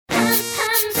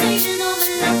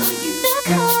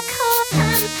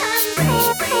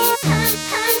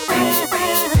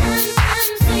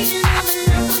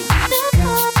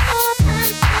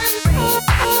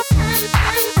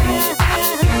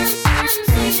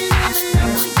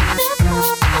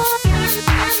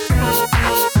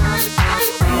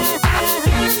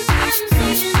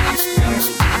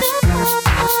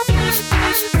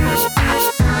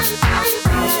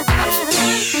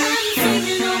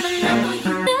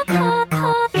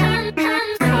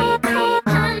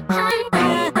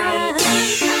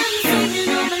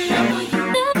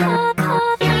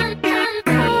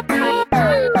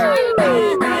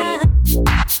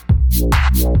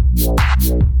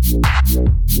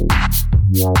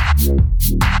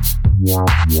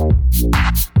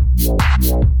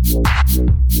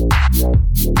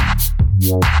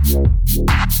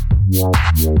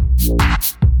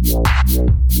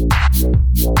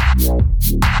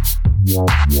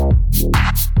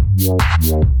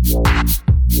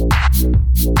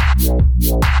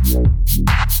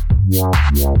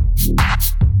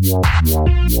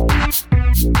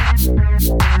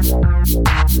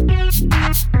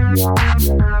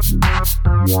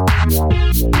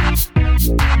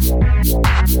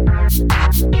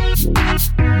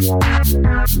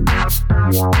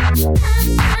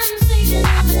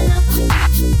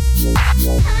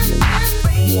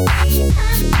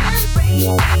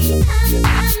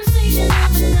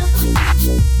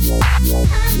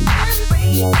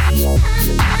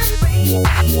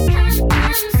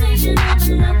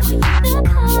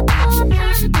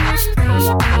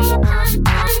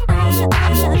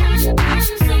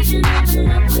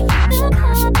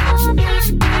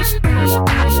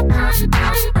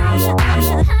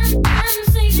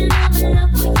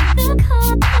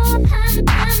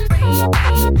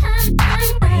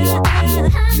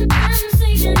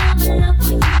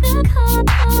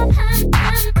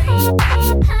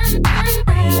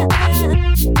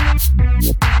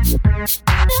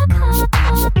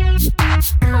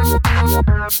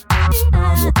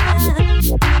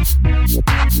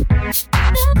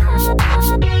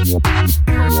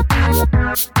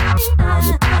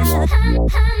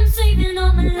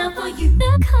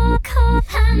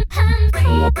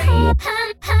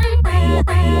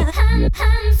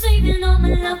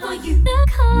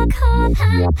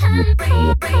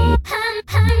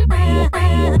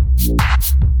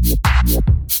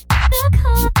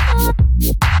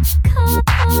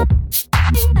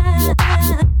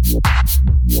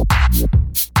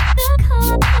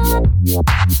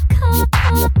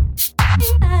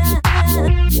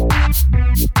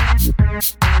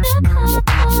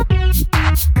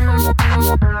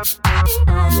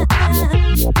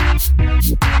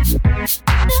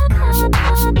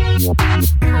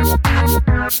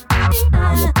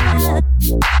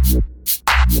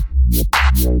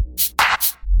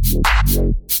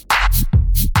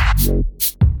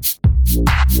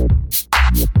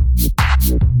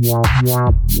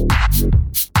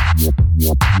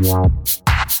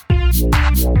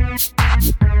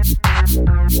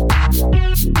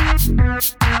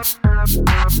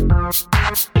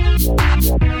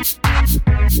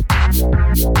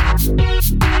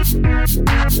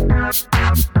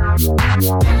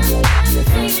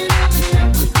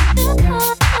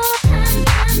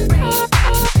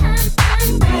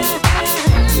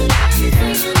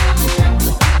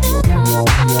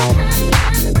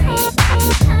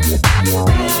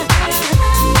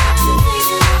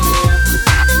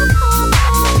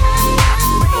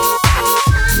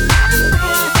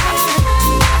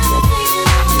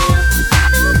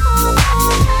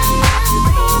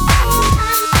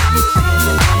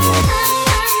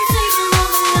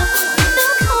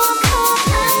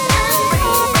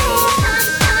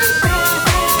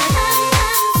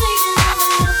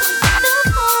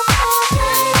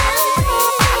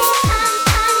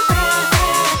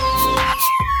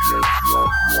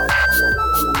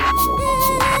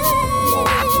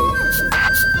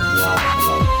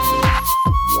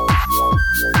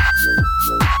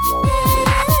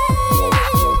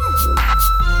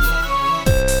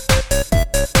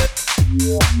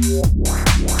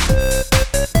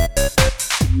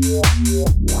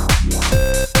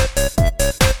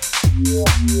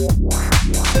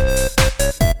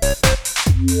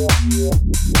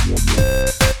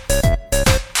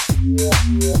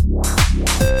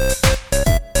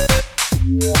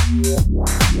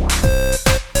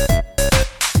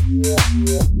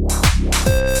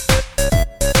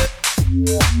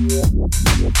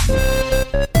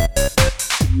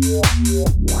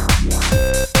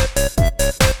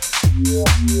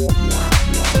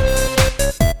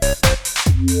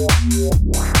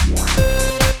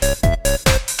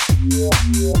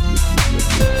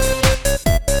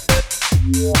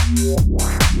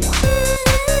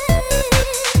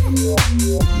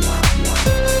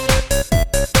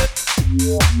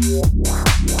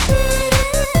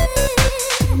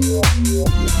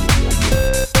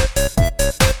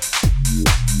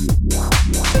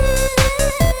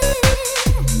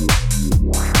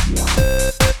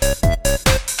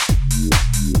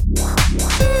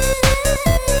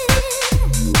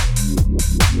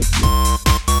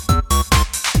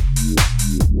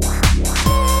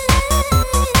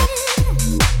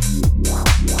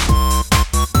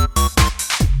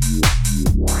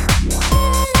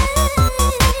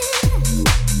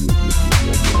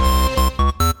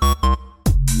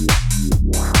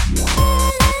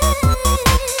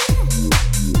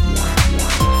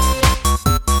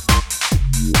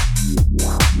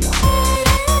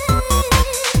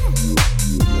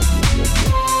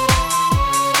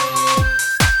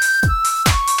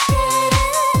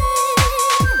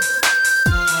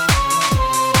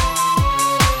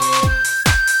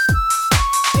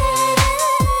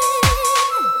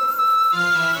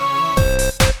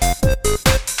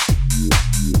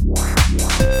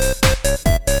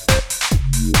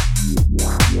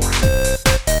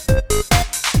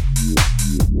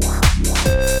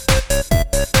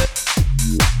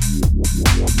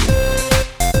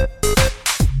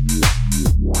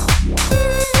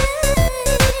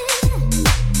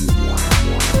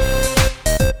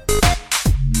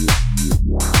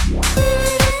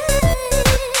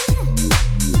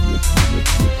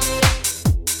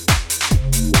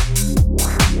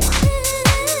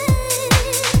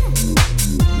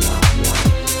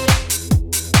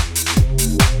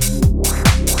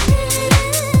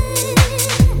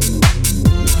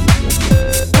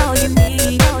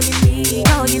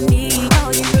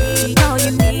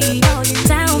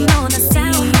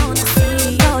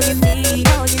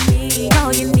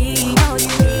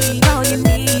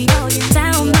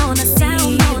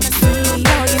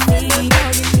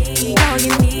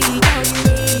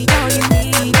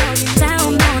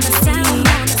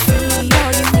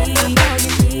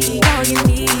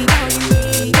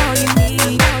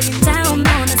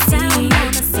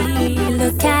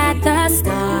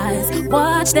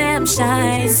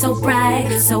shine so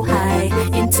bright, so high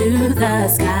into the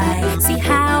sky. See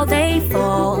how they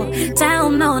fall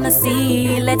down on the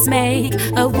sea. Let's make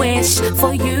a wish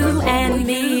for you and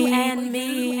me, and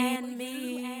me, and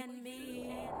me, and me.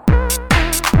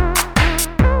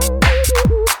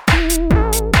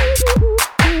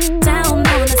 Down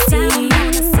on the sea.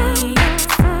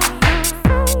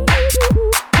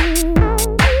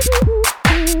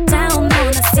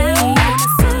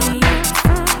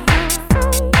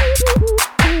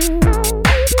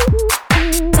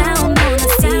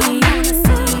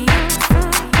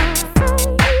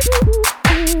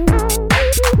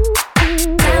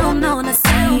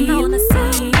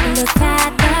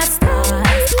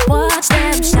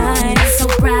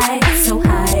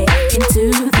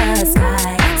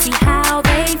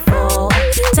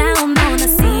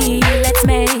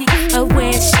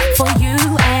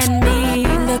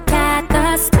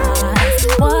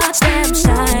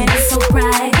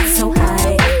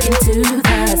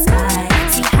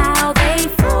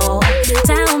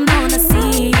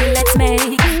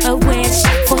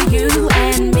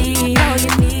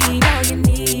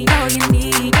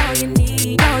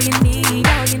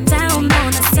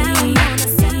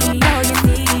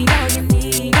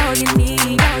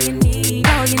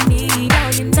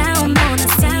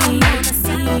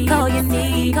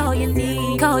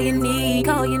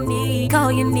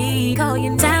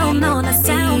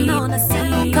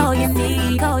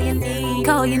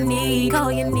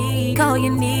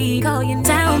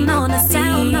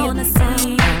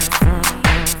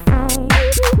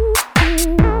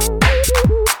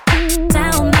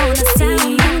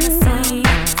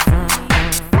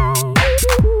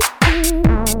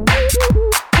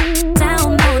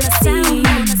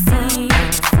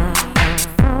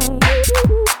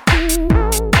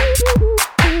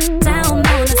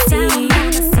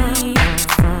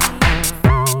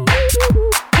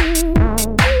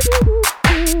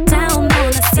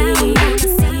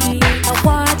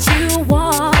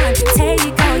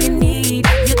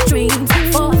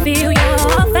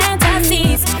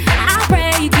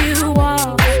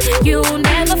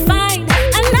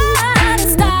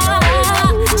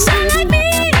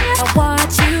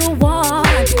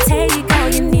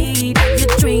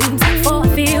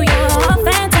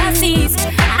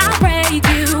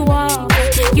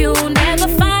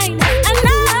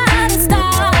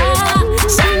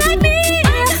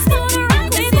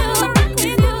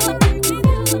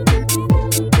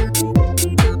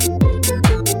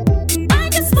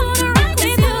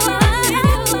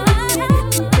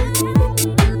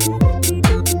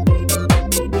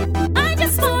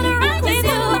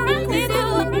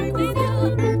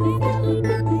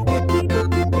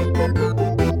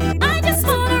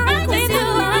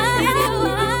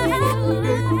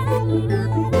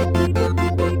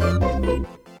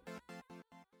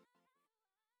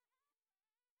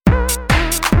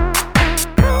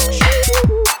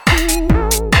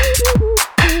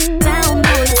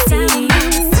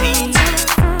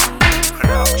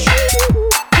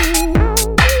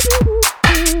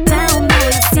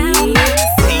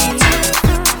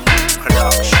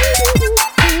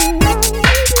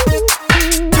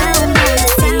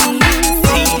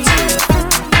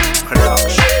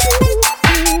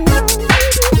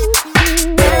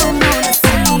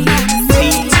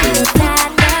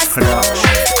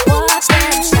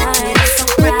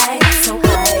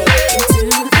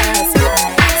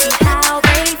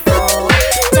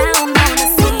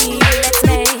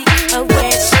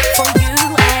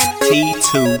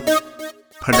 T2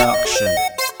 Production.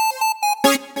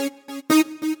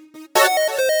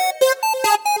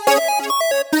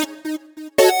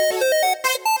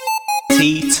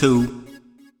 T2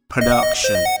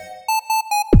 Production.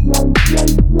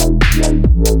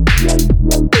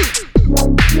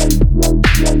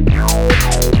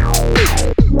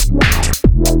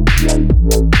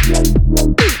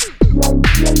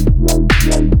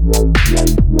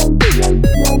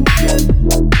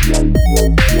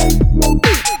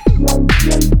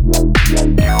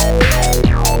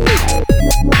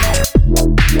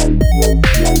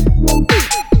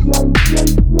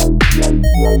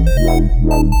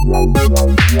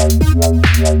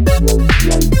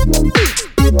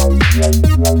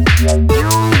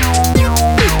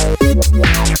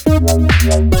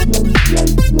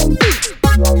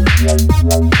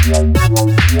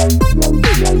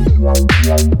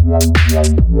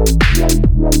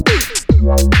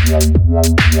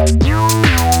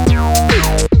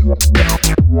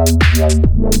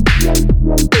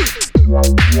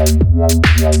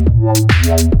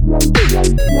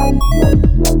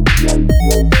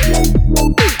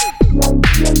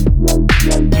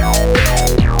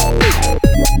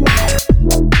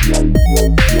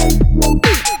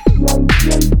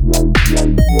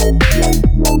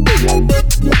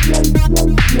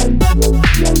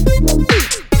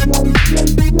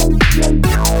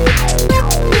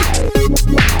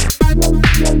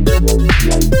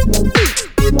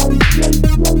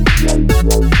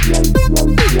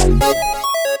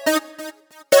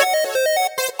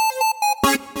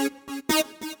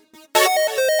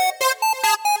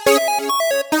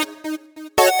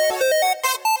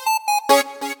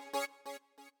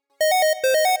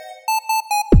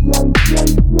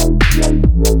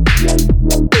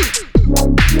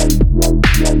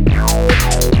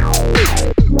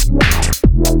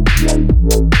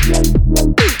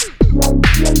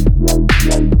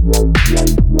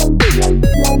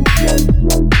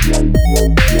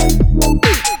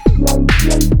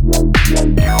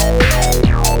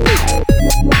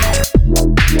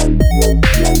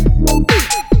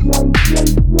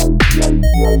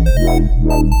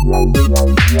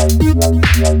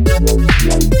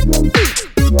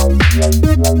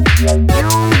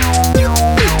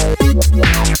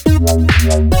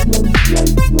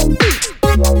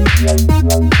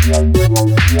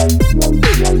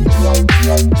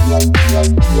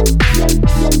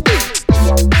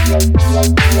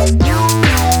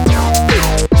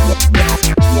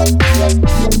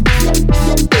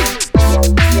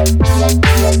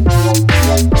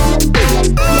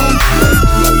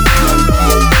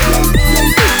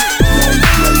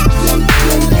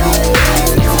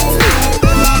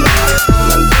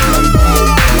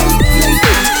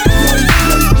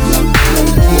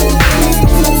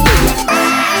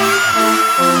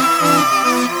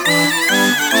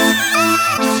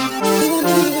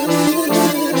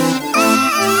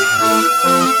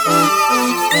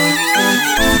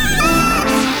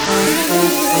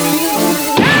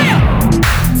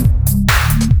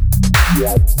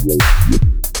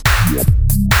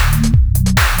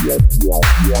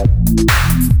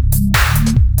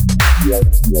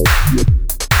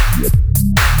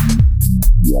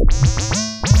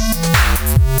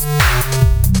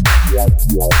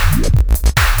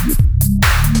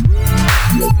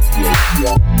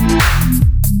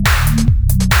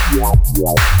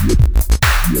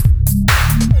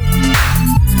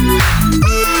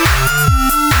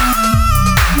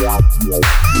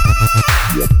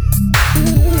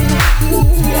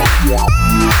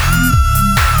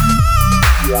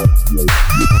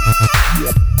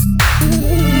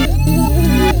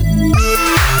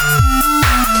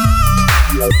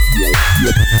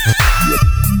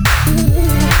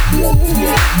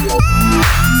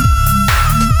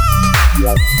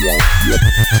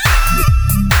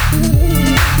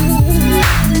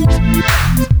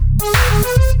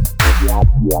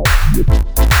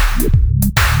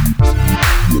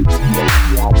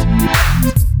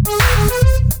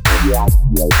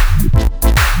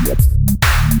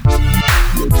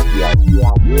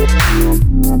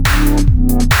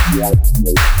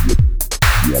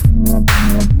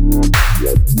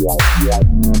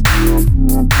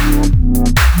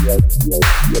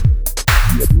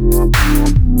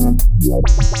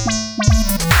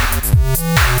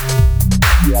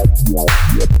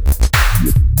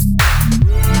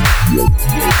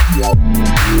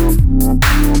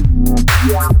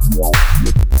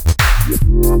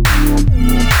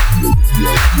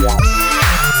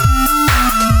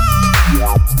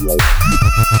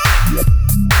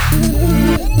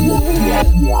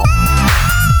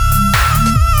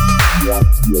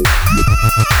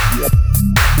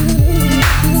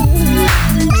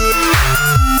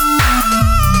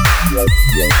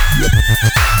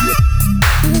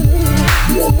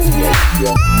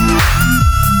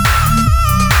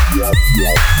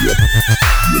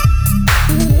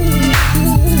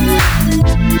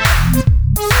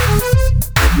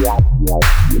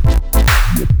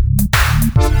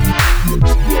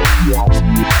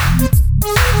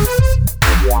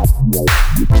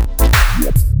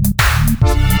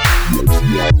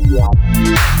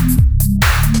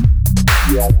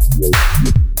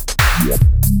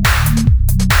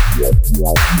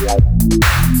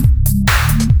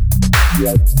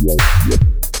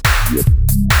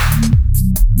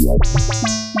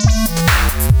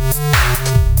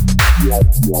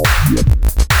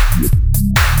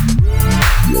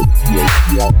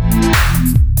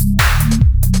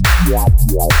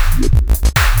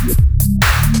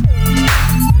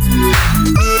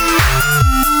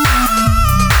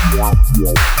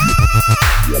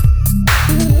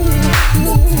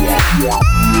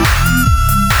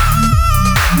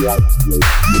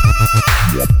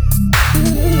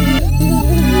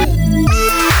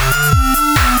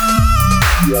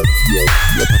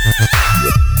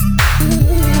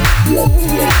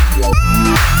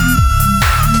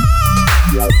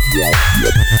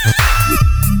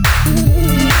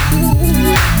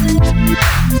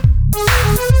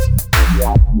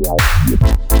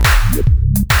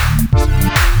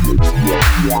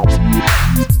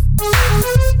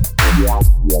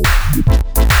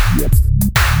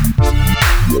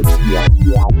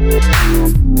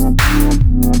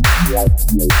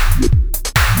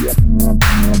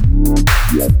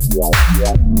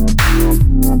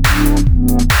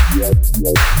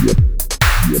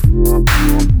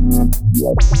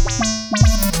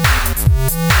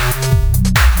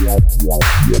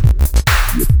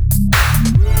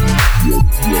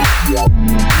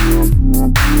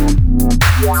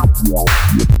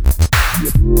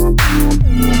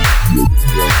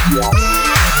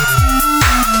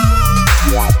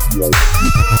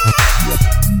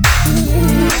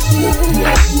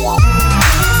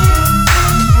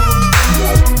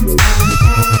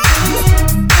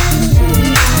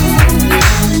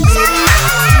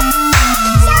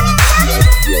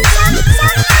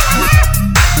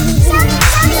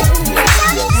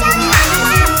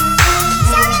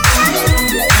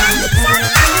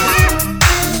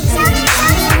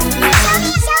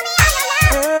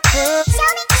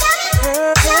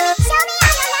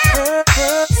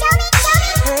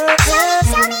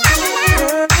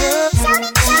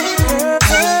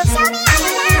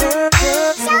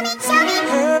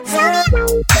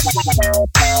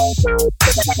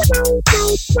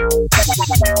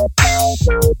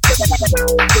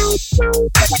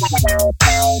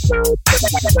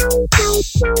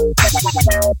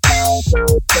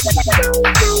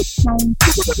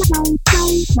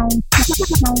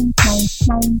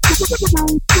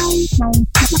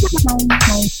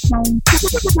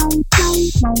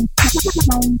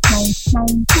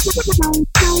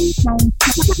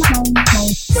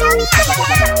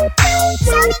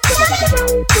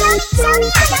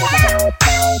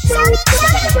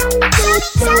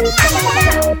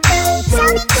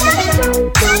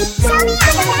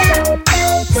 Sound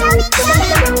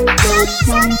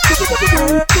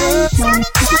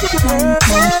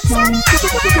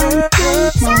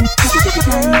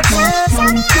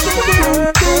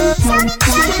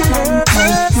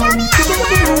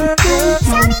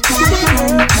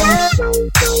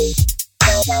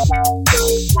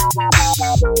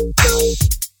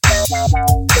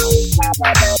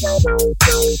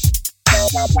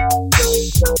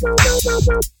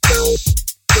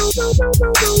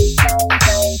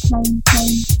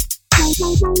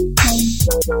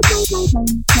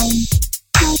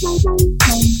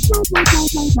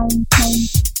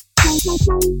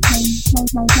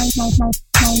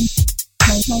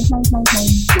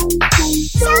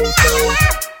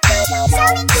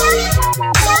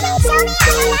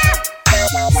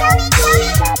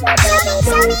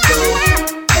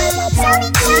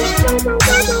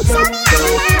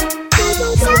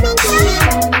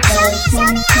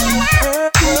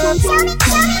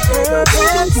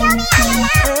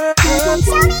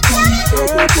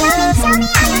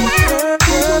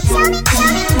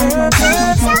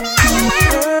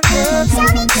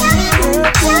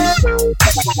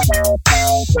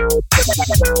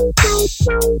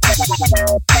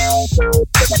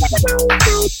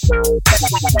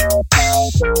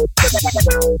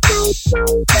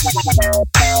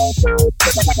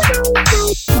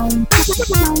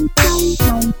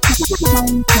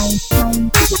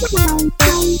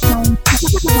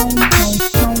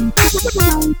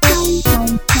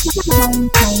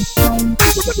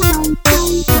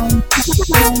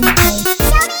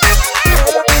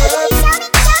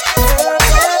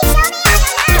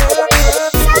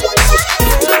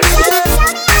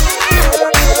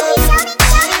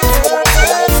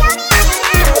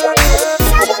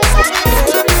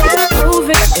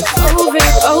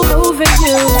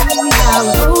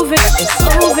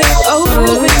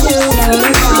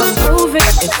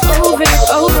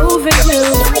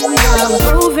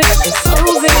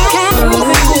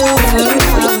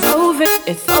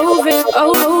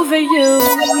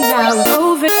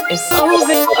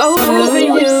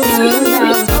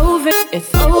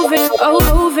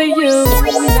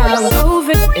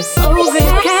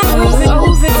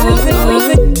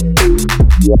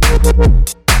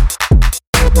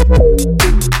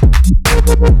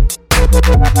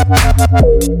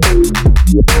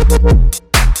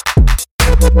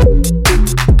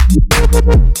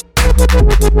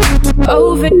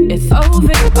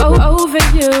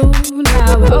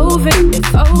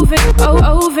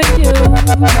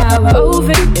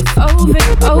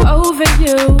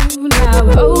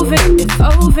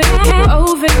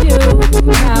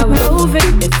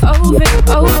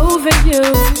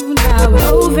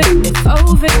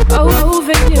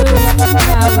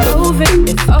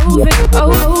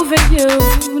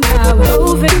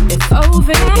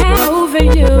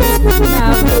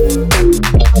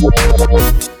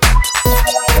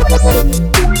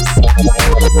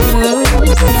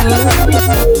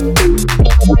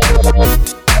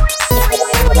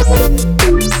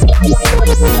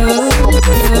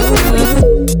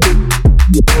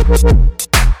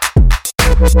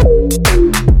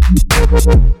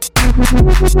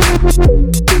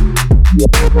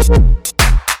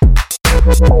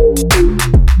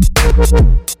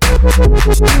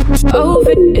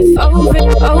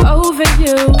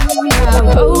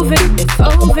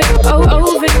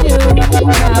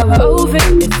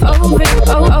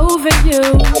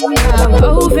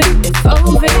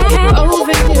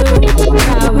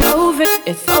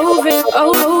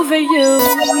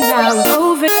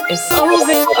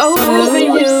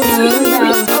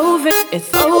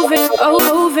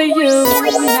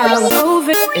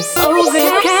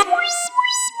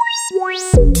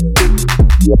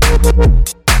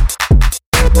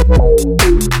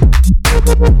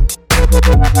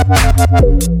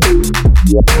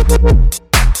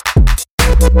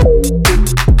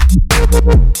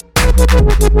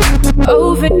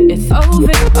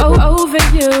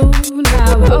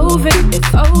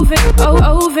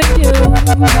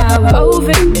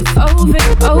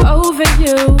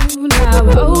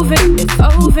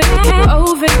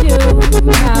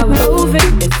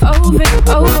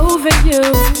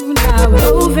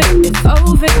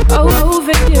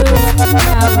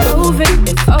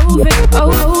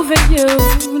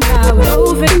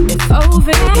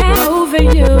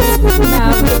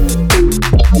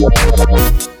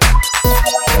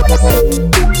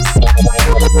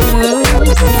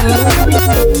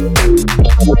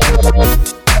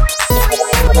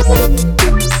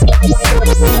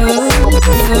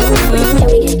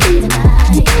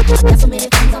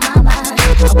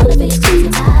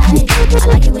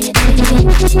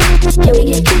Yeah, we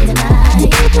get key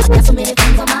tonight. I got so many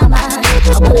things on my mind.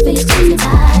 I wanna feel your squeeze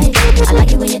inside. I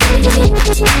like it when you do it to me.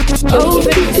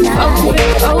 Over you, over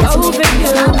you, over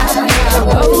you,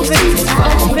 over you,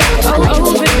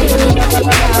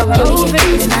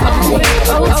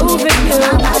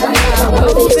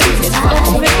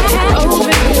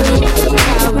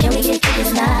 can we get freaky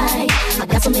tonight? I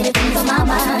got so many things on my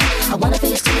mind. I wanna feel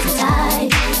your squeeze inside.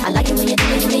 I like it when you do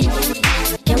it to me.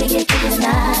 Can we get freaky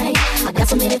tonight? I got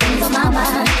so many things on my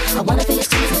mind. I wanna feel your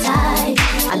squeeze inside.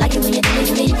 I like it when you do it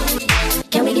to me.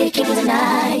 Can we get kinky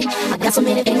tonight? I got so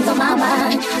many things on my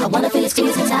mind. I wanna feel your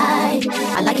squeeze inside.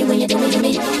 I like it when you do it to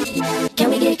me. Can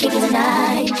we get kinky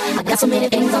tonight? I got so many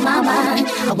things on my mind.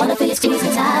 I wanna feel your squeeze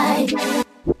inside.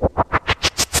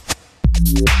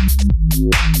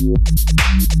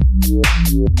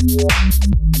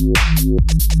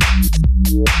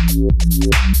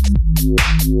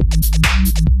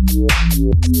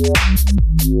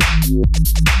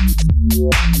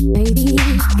 Baby,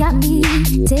 got me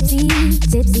tipsy,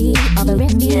 tipsy,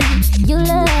 bothering me. Your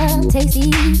love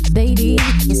tasty, baby,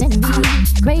 you're sending me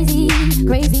crazy,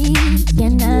 crazy.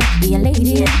 Can I be a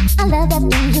lady? I love that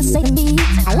thing you say to me.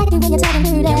 I like it when you're talking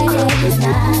dirty.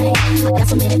 Tonight, I got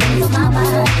so many things on my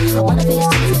mind. I wanna feel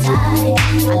your squeeze inside.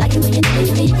 I like it when you do it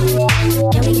to me.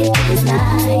 Can we get freaky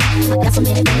tonight? I got so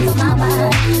many things on my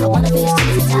mind. I wanna feel your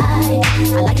squeeze inside.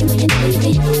 I like it when you do it to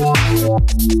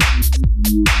me.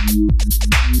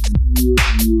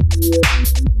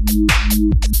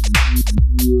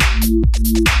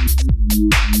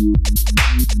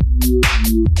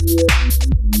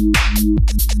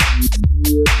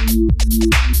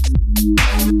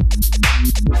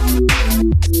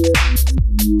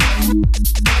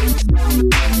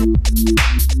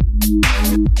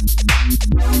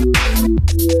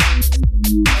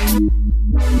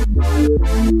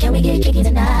 Can we get kinky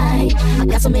tonight? I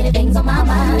got so many things on my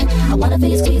mind. I wanna feel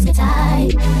you squeeze me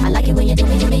tight. I like it when you do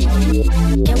it to me.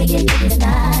 Can we get kinky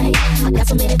tonight? I got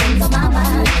so many things on my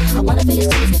mind. I wanna feel you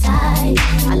squeeze me tight.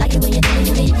 I like it when you do it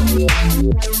to me.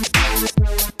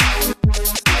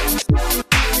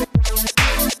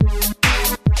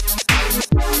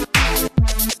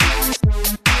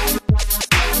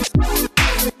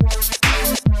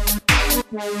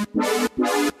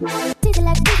 Tickle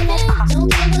like, don't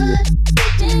care what.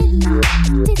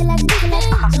 Tickle like, don't care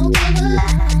what.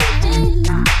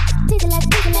 Tickle like,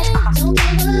 don't care what.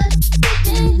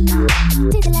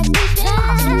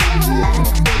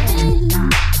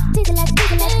 Tickle like,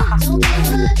 tickle like, don't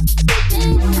care what.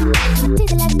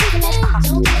 Tickle like,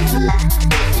 don't care what.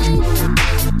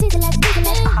 Tickle like,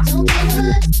 don't care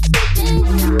what.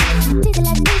 Tickle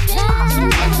like,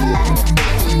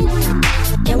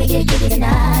 can we get kinky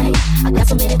tonight? I got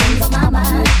so many things on my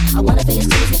mind. I wanna feel your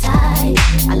squeeze me tight.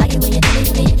 I like it when you do it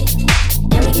to me.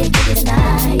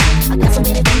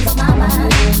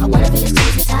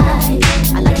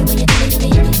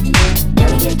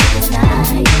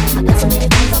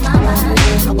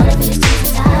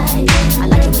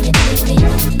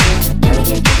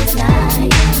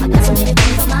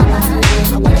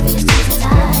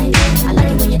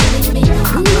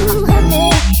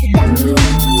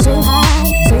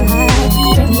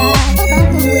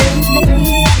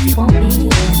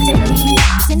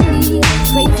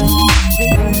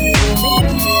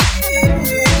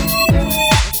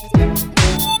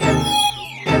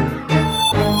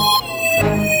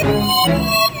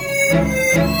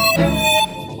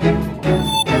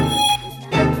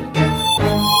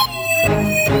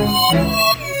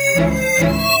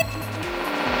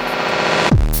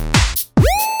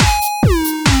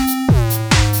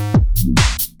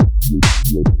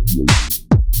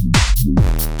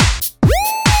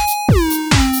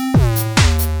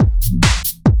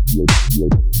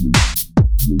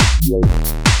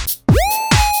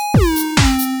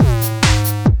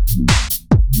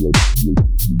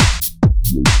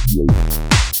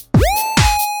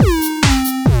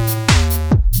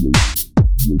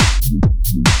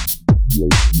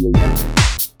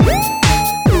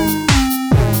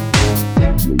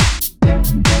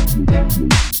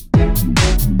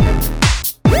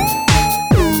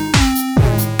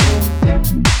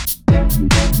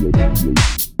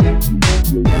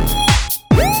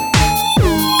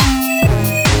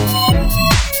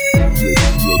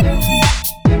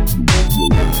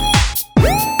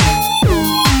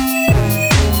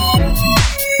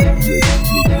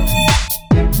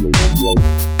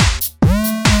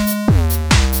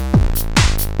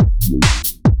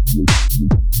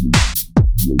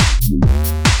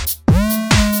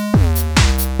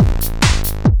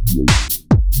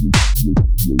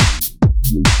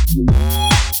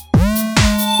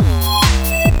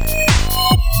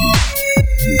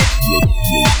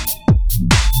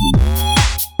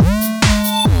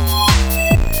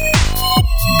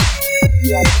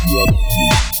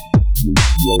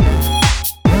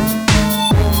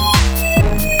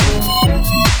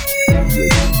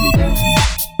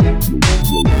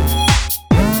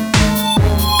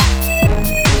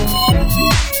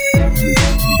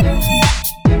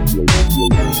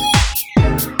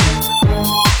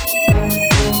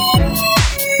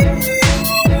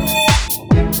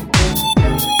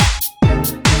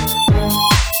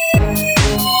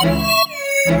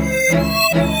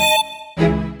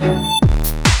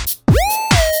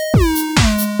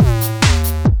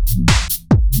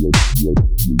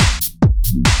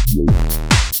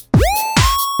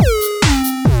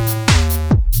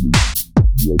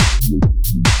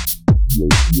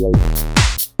 Yeah.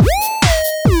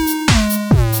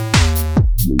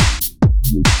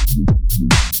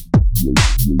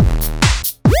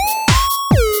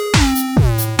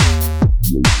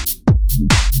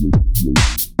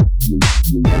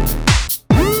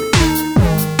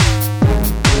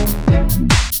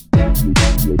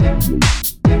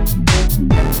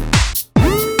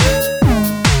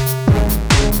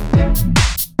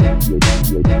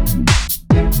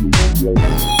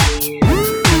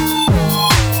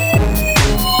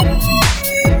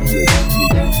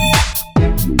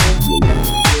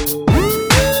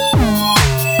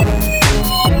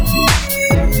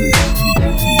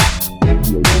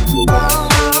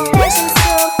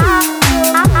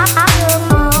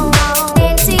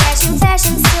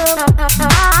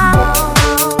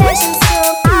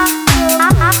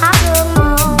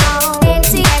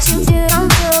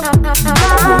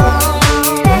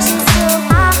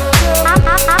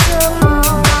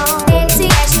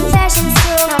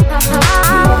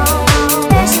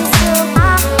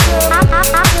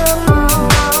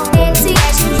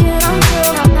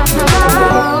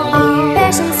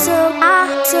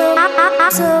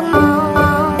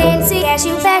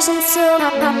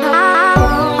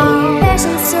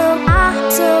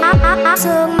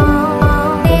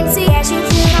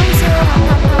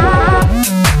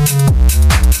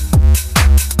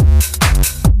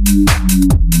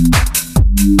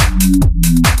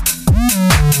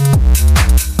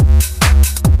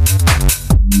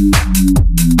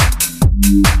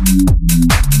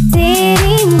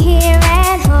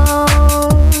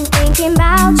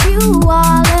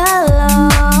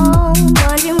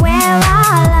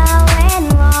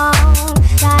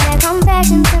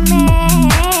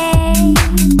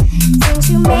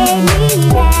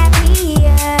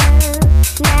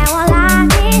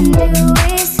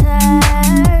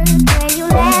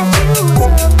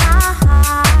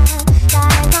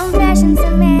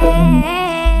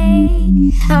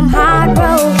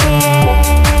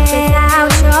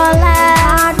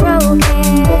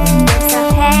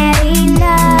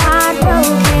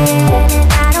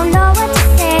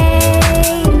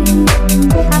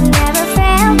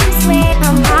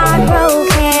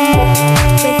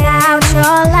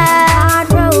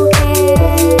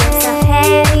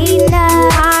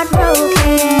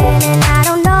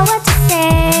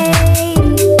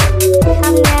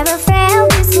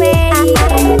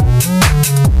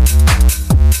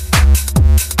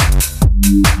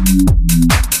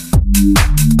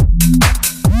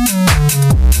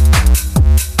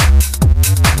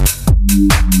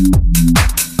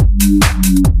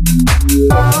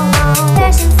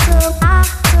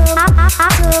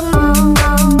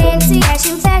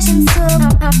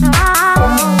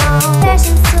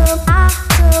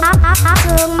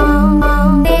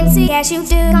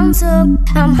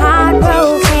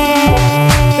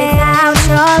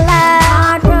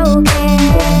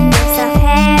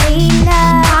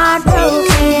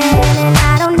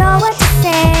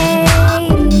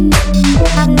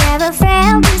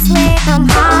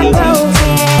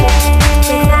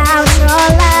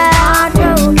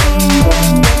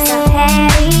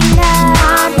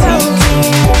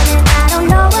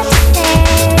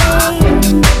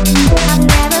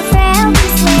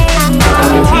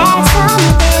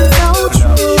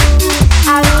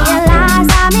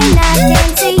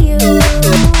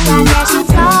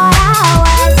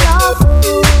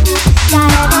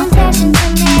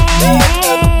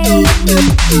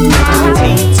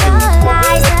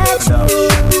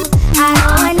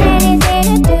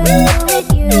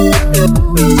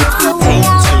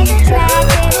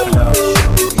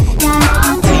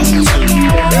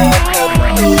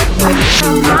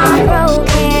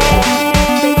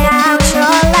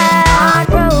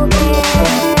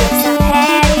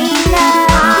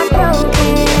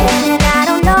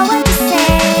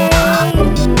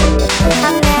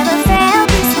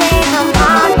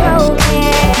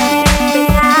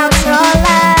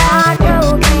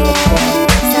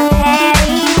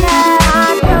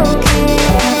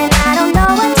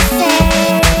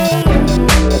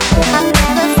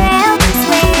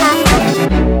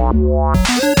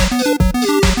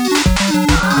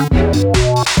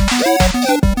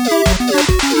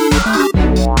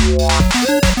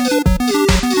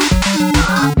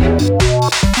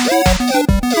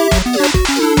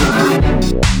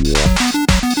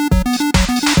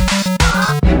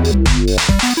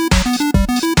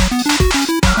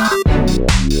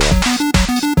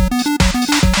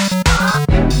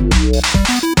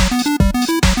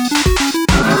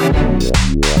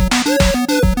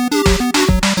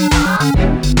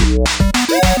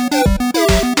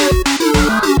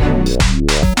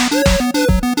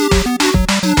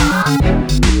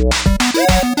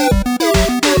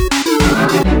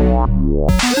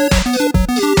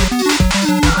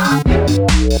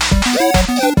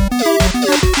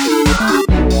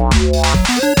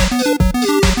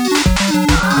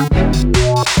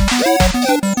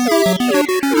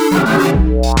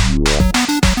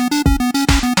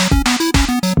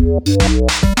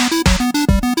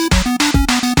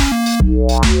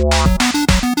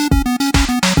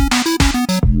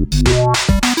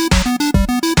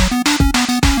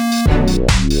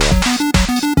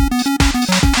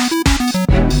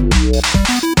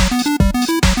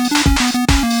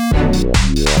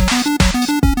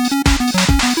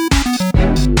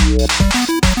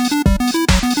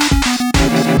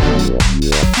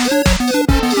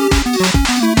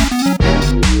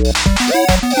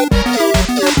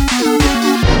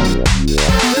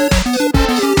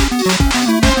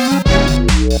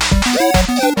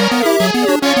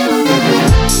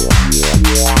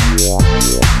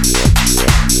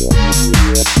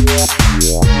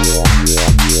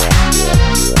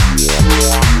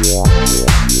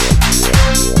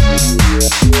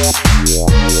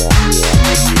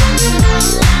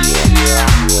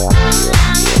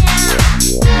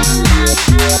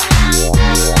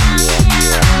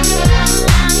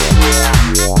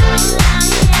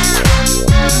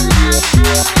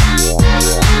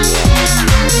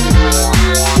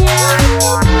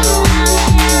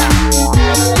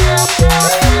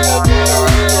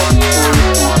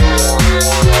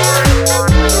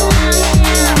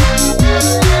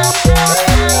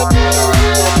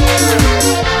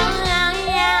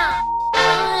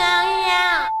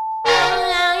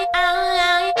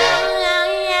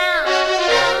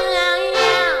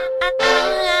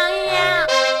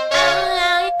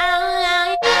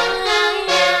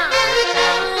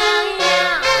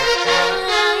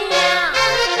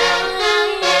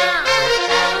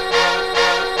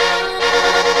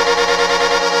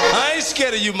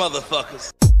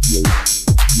 motherfuckers.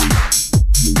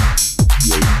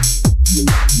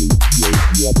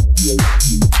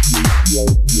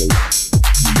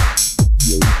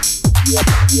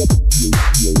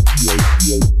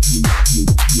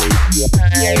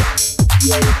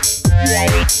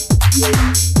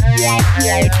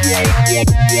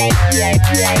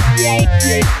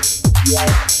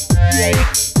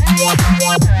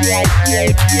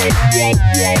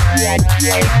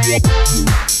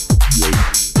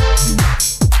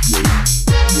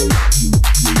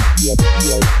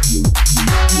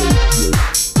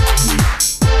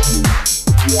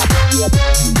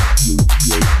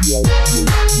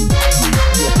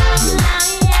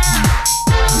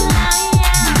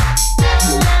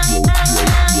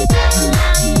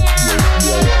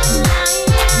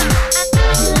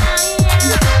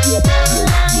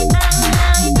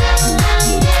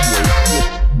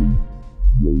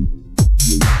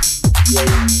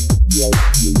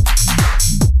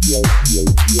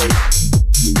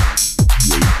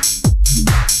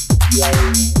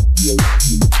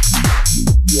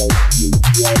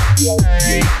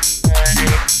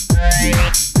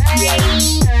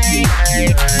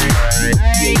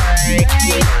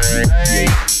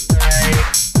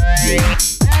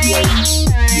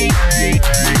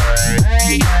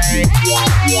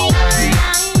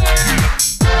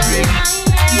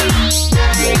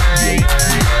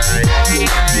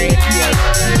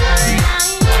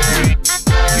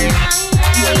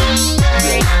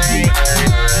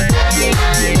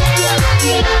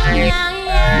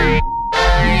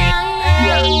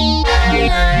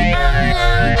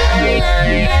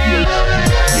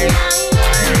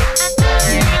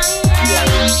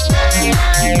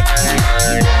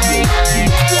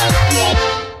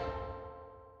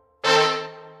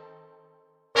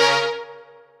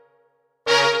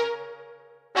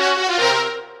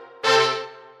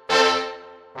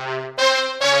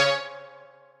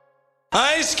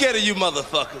 I ain't scared of you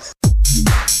motherfuckers.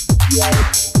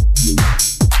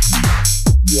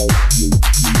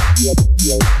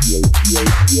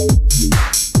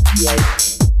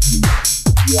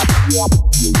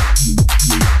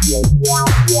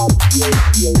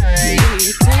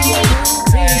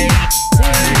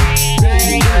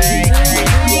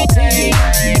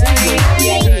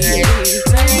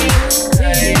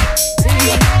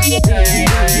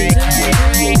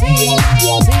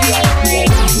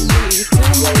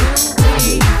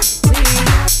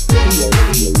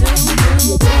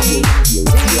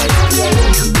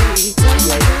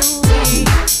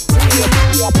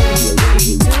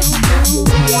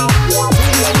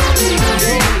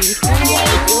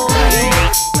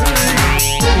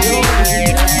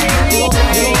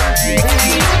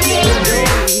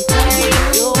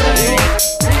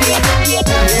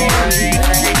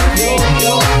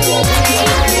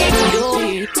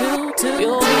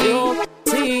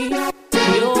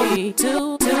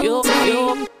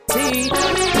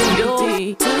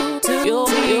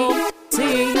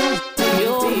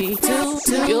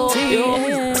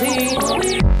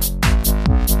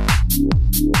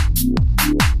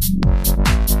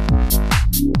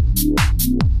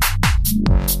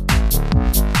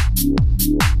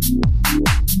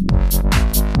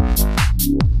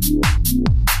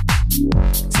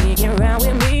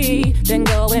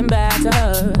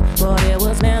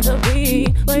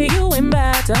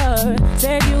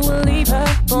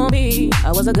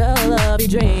 I was a girl of your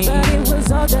dreams, but it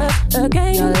was all just a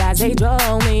game. Your lies, they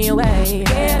drove me away.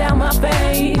 Get out my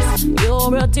face,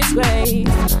 you're a disgrace.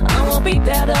 I won't beat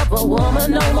that up a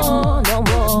woman no more, no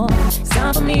more. It's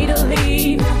time for me to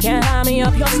leave, can't hide me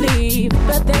up your sleeve.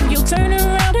 But then you turn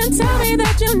around and tell me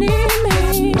that you need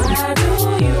me. Why do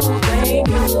you think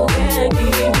you can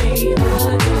keep me?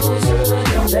 But you should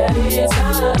know that it's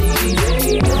not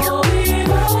easy. You're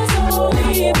evil, so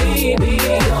leave me be.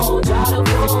 Don't try to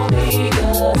fool me,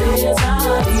 'cause it's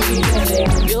not easy.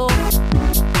 Yo,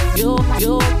 yo,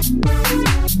 yo,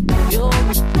 yo,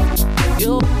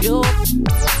 yo, yo, yo,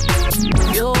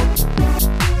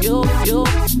 yo, yo,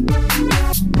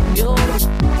 yo,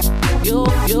 yo,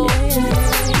 yo.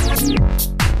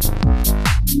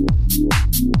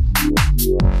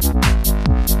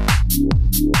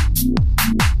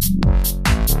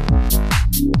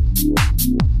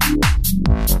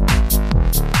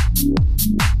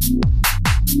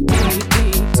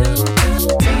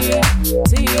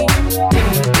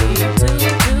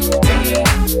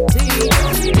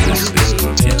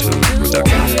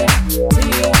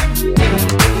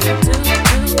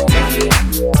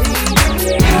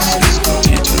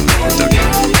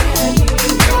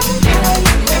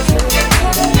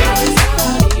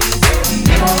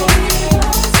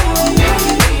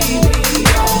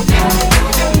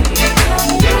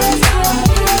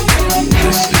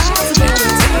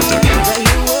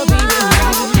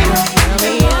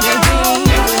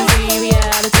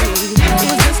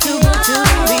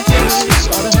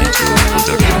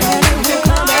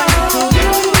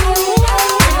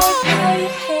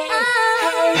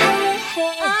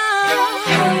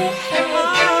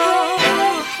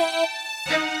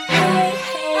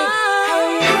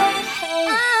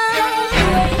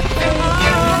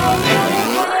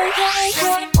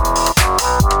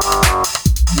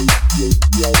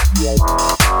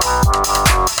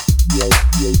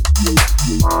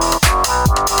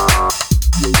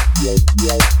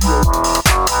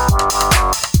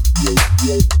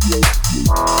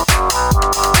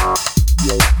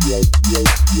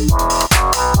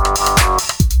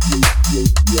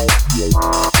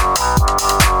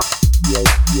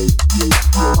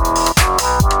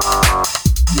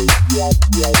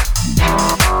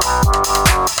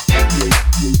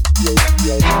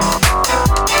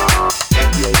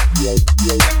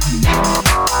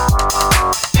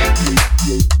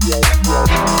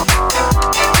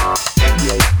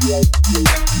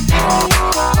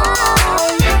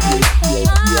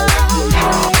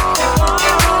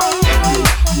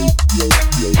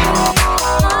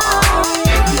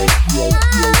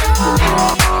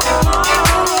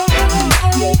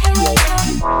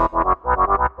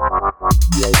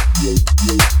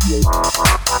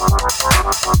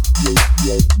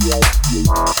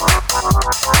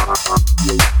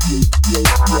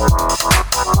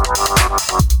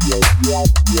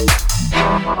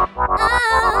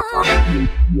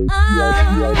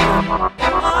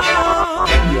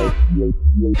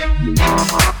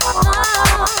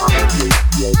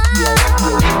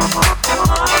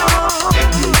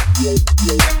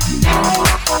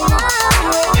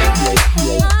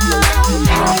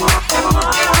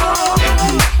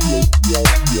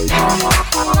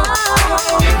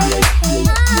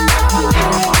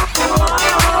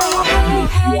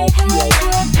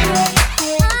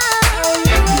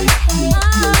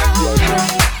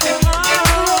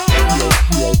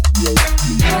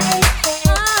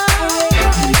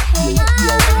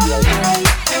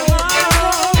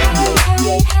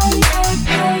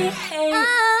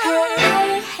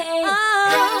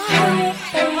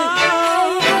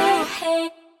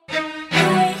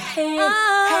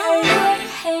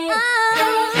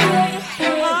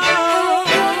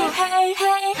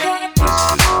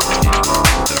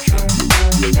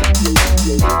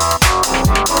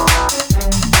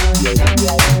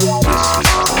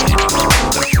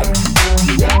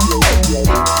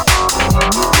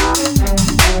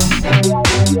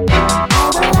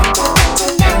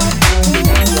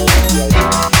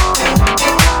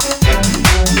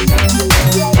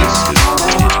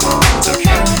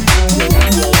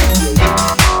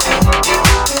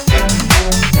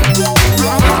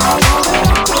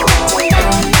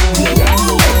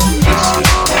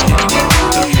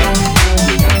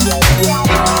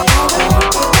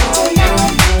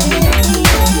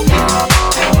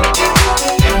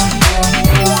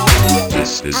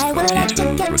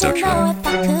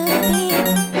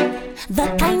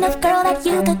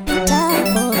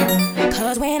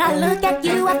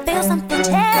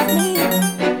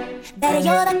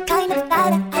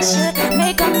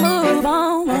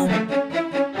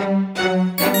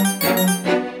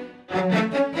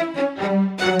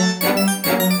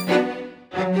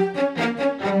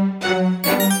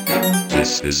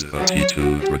 This is a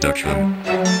T2's production.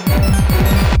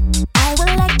 I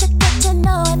would like to get to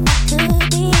know if I could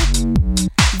be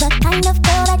the kind of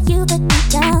girl that you could be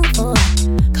down for.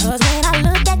 'Cause when I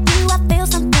look at you, I feel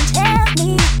something tell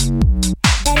me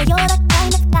that you're the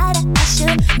kind of guy that I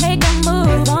should make a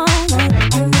move on.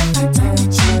 And if I don't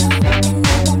let you know,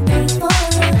 then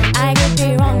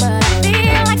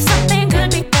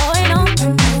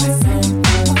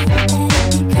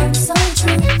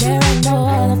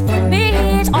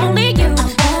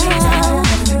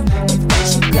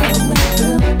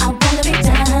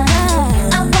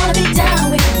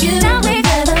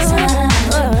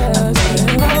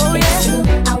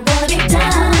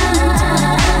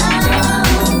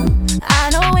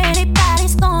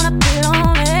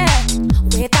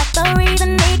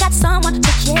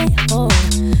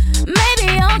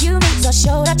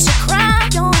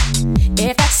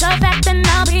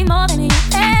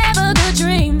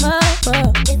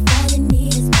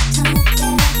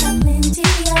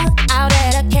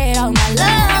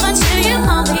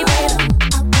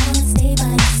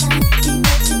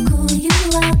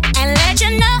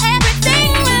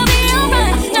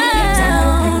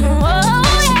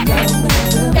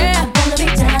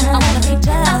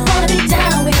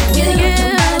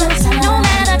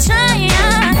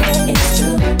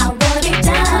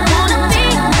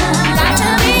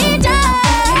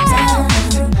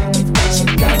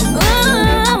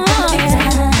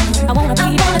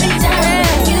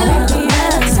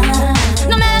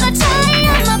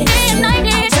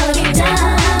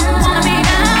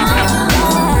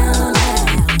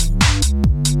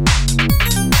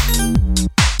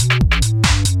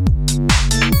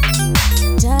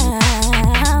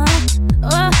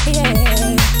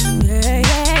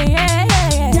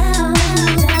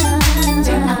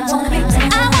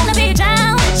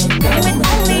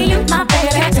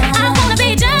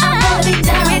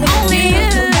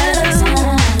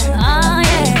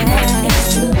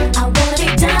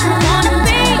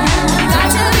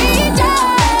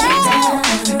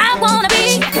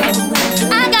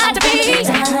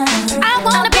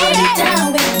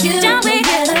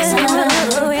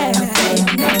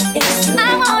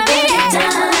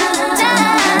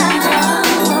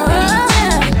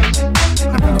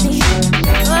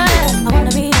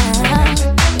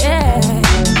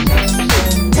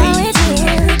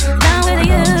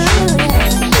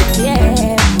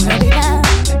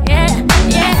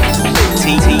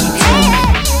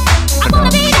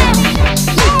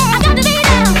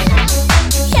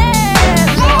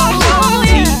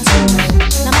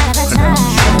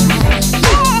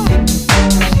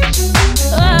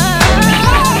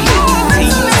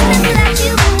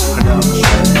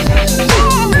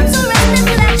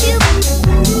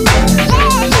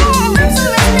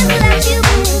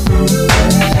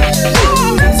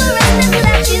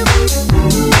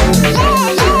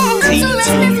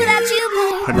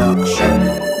Production.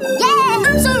 Yeah,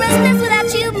 I'm so restless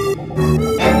without you.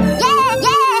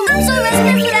 Yeah, I'm so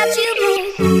restless without you.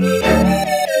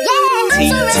 Yeah, I'm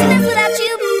so restless without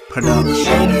you.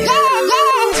 Production.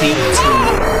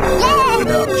 T2's.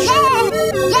 Production.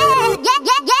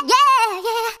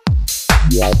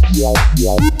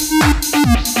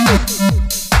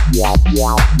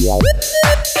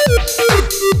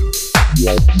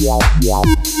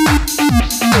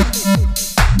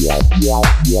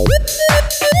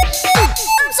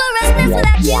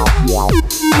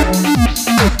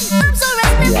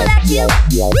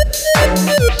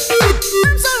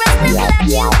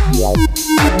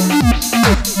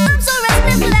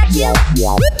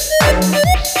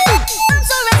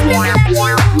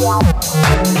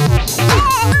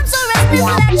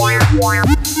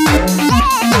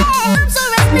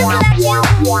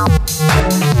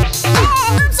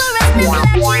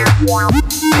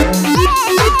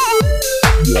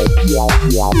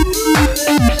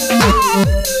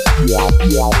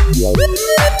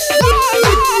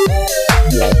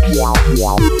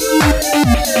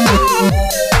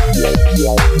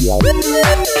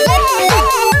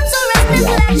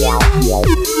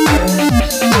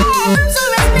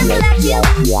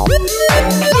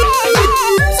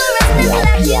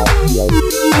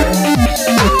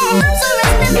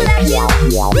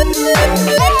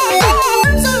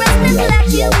 I'm so restless without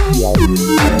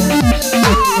you.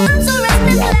 I'm so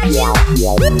restless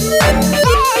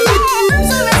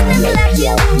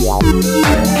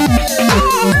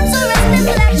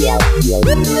without you. I'm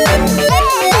so restless without you. I'm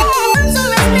so restless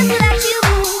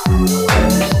without you.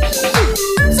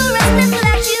 I'm so restless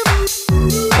without you.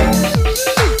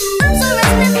 I'm so restless without you. I'm so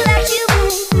restless without you.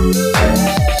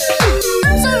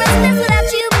 I'm so restless without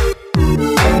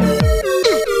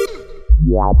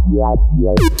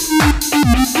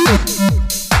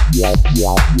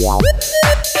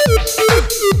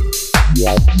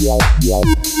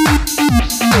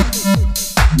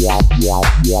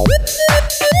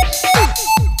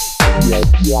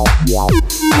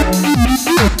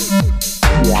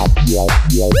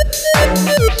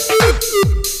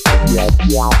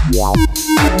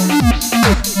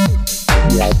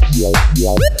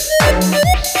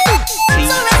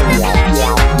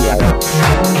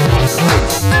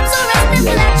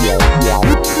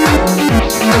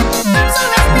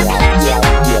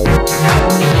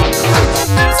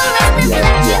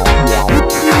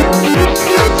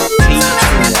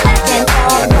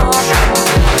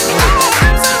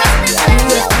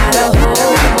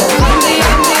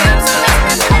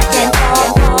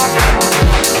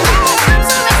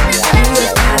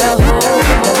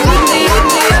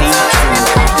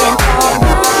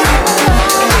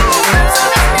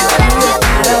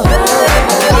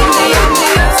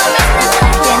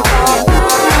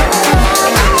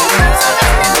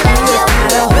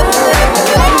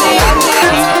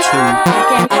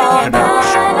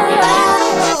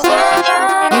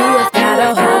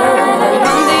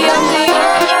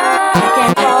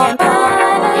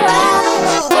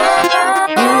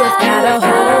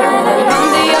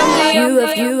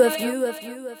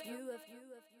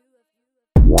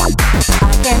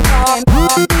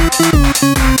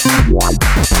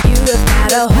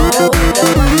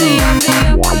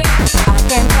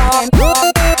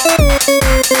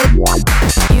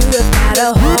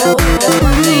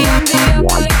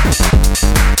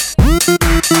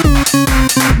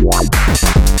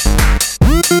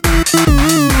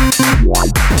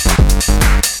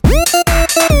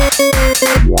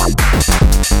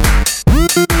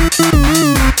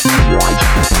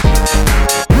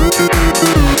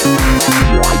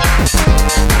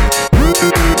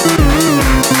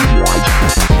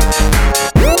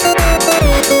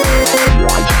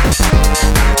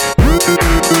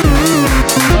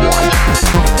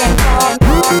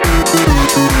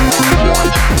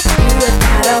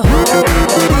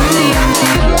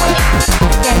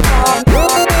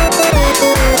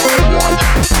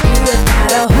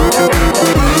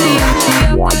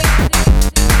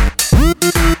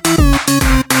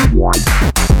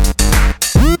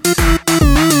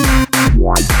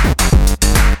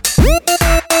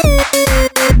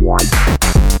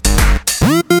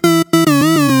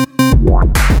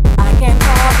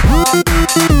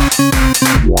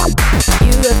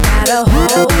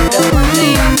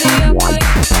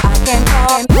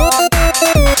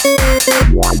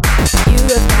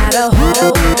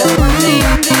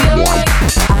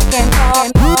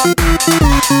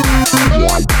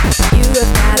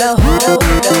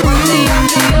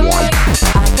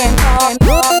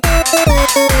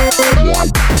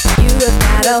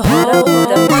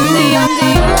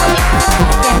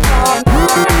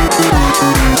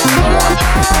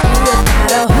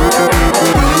You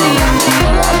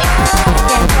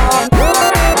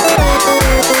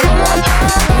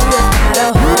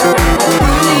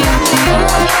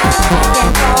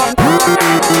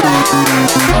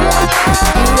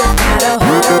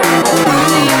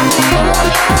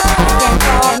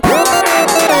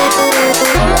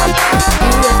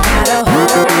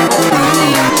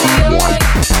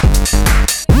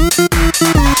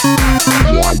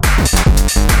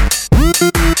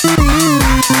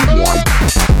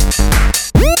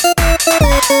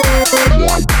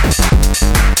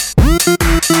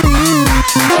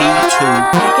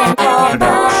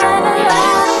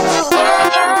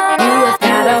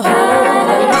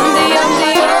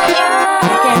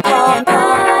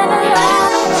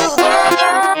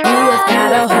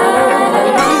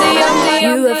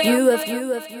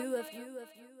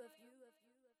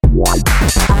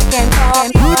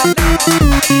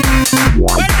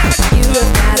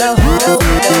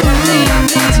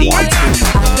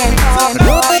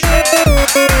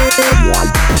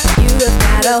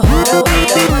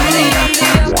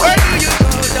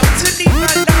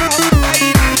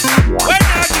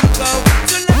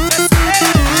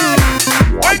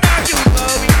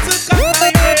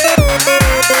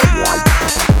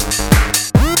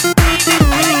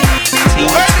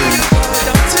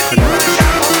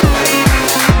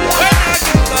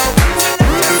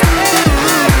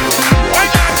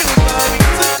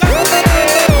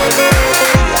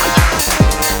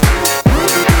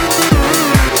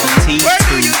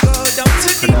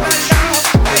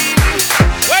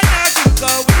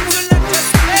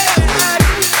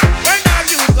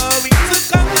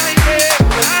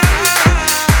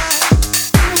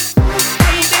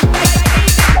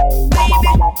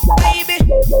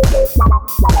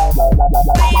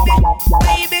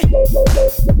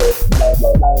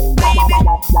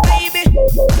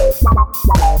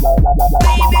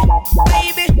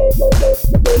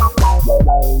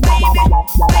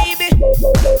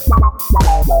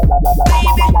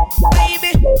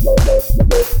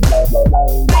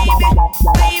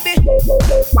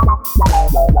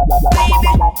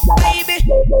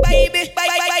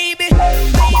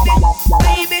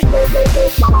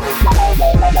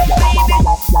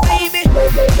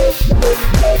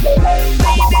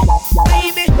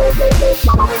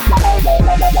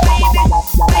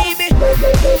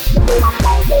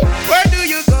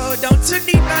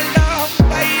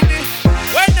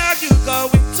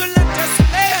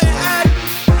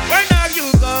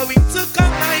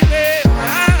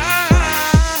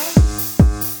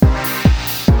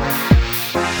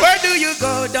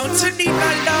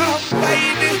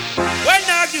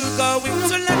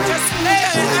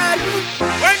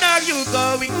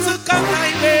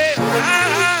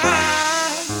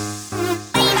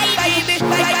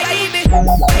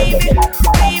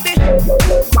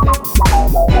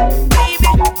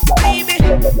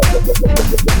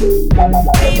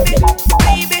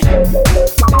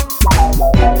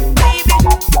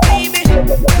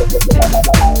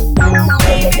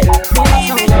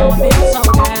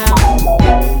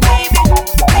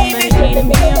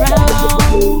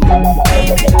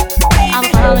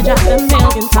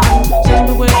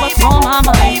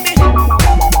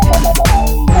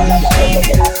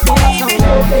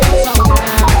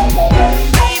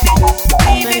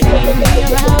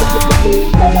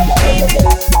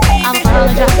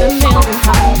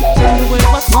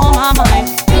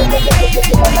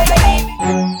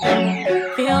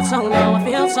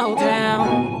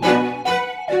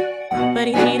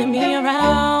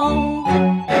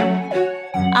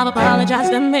I've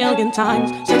apologized a million times,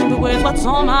 searching for words, what's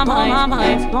on my mind, on my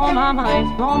mind, on my mind,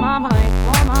 on my mind,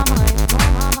 on my mind.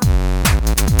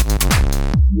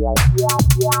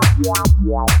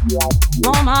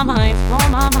 On my mind,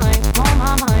 on my mind, on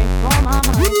my mind, on my mind, on my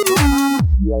mind,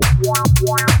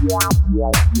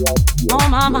 on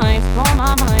my mind, on my mind, on my mind, on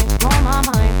my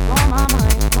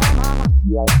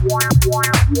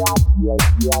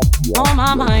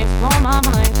mind, on my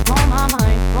mind, on my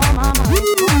mind, on my mind.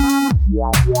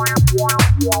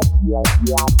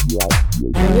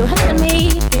 And you hurt me,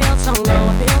 feel so low,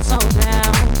 I feel so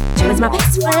down. She was my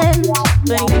best friend,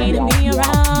 but he needed me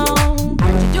around. How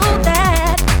would you do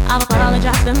that? I've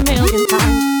apologized a million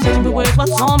times, searching for words,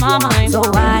 what's on my mind. So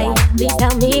why? Please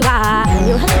tell me why. And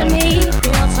you hurt me,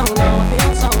 feel so low, I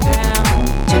feel so down.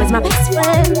 She was my best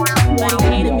friend, but he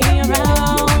needed me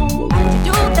around. How would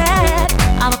you do that?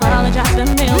 I've apologized a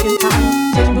million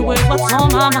times, searching for words, what's on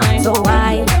my mind. So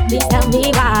why? Please tell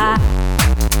me why.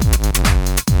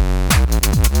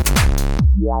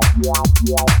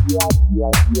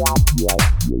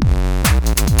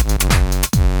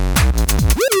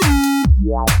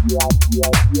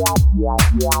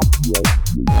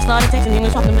 I started texting him, we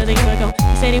swapped numbers a year ago.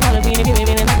 He said he wanted me to be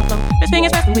living in the flow. This thing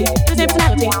is perfect, this is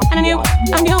personality. And I knew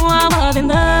I was in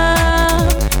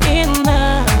love, in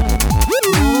love.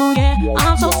 Oh yeah,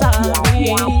 I'm so sorry.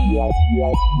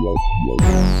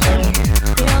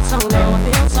 Feel so low, I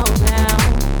feel so down.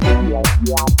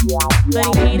 But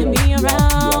he needed me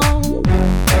around.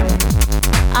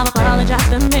 I've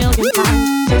apologized a million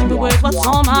times, searching for words, what's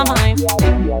on my mind. Feel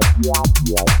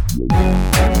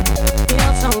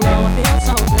so low, I feel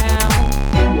so down.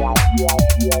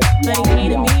 But he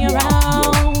needed me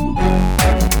around.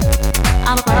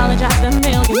 I've apologized a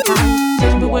million times,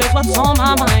 searching for words, what's on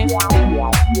my mind.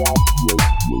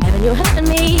 Haven't you hurt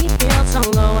me? Feel so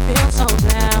low, I feel so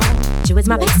down. She was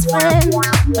my best friend,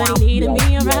 but he needed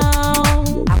me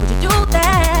around. How would you do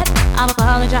that? I've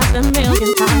apologized a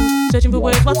million times, searching for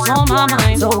words, what's on my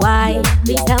mind. So why?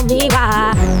 Please tell me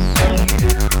why.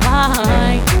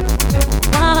 Why?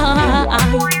 Why?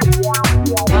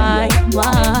 Why?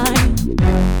 Why?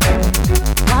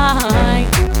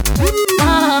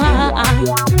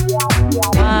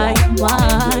 Why? Why?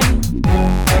 Why?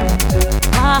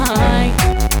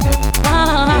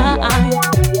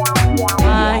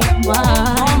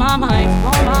 On my mind,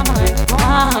 on my mind,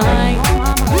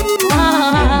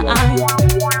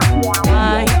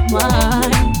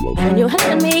 why? And you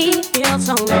hurt me, feel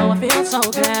so low, I feel so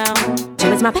down. She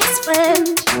was my best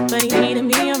friend, but he needed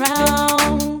me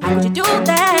around. How would you do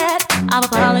that? I've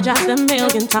apologized a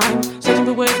million times, searching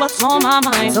for words, what's on my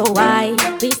mind. So why?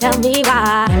 Please tell me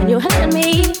why. And you hurt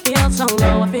me, feel so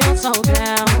low, I feel so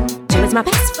down. She was my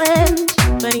best friend,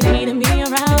 but he needed me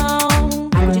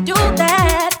around. How would you do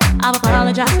that? I've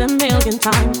apologized a million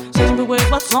times, searching for words,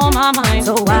 what's on my mind.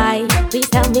 So why? Please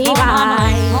tell me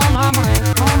why. On my mind,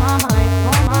 on my mind,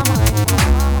 on my mind, on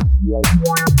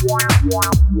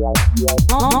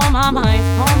my mind, on my mind,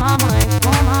 on my mind,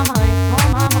 on my mind,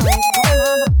 on my mind.